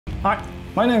Hi,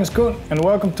 my name is Koen and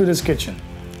welcome to this kitchen.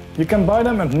 You can buy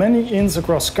them at many inns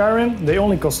across Skyrim. They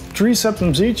only cost 3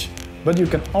 septims each, but you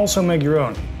can also make your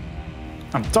own.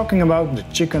 I'm talking about the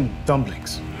chicken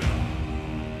dumplings.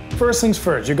 First things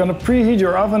first, you're gonna preheat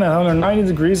your oven at 190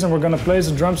 degrees and we're gonna place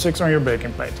the drumsticks on your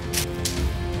baking plate.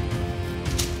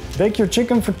 Bake your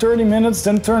chicken for 30 minutes,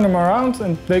 then turn them around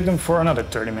and bake them for another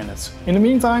 30 minutes. In the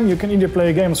meantime, you can either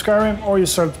play a game of Skyrim or you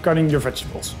start cutting your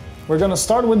vegetables. We're gonna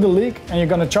start with the leek and you're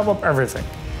gonna chop up everything.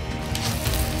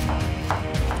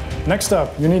 Next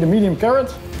up, you need a medium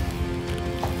carrot,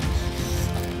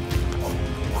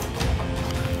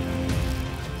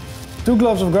 two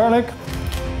cloves of garlic.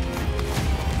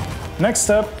 Next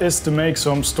step is to make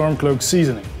some Stormcloak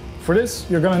seasoning. For this,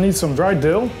 you're gonna need some dried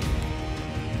dill,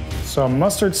 some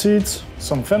mustard seeds,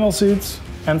 some fennel seeds,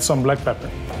 and some black pepper.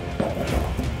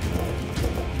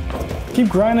 Keep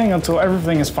grinding until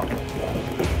everything is fine.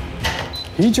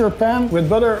 Heat your pan with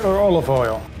butter or olive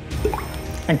oil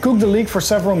and cook the leek for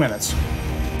several minutes.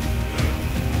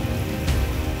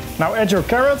 Now add your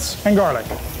carrots and garlic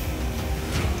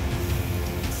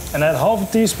and add half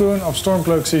a teaspoon of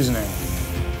Stormcloak seasoning.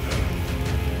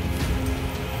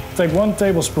 Take 1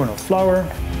 tablespoon of flour,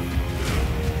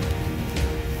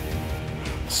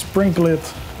 sprinkle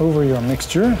it over your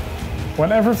mixture.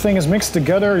 When everything is mixed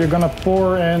together, you're gonna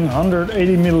pour in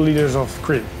 180 milliliters of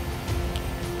cream.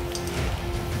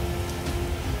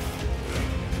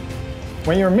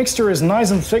 When your mixture is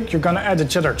nice and thick, you're gonna add the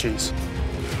cheddar cheese.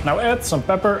 Now add some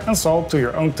pepper and salt to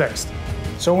your own taste.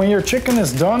 So when your chicken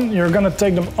is done, you're gonna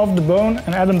take them off the bone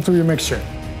and add them to your mixture.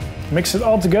 Mix it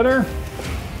all together.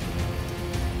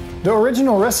 The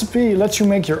original recipe lets you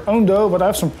make your own dough, but I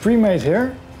have some pre-made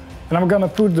here. And I'm gonna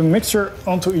put the mixture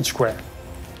onto each square.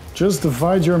 Just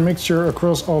divide your mixture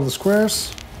across all the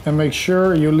squares and make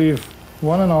sure you leave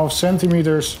 1.5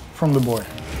 centimeters from the border.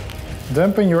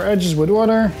 Dampen your edges with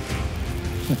water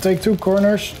and take 2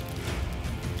 corners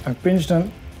and pinch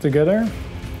them together.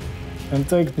 And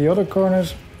take the other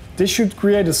corners. This should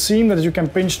create a seam that you can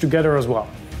pinch together as well.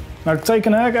 Now take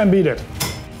an egg and beat it.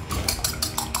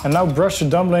 And now brush the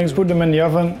dumplings, put them in the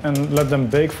oven and let them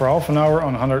bake for half an hour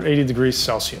on 180 degrees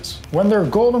Celsius. When they're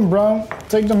golden brown,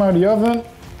 take them out of the oven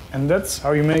and that's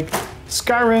how you make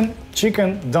Skyrim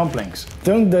chicken dumplings.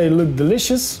 Don't they look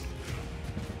delicious?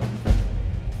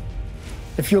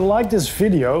 If you like this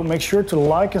video, make sure to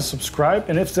like and subscribe,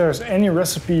 and if there's any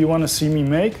recipe you want to see me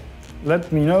make,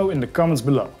 let me know in the comments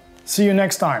below. See you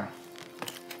next time!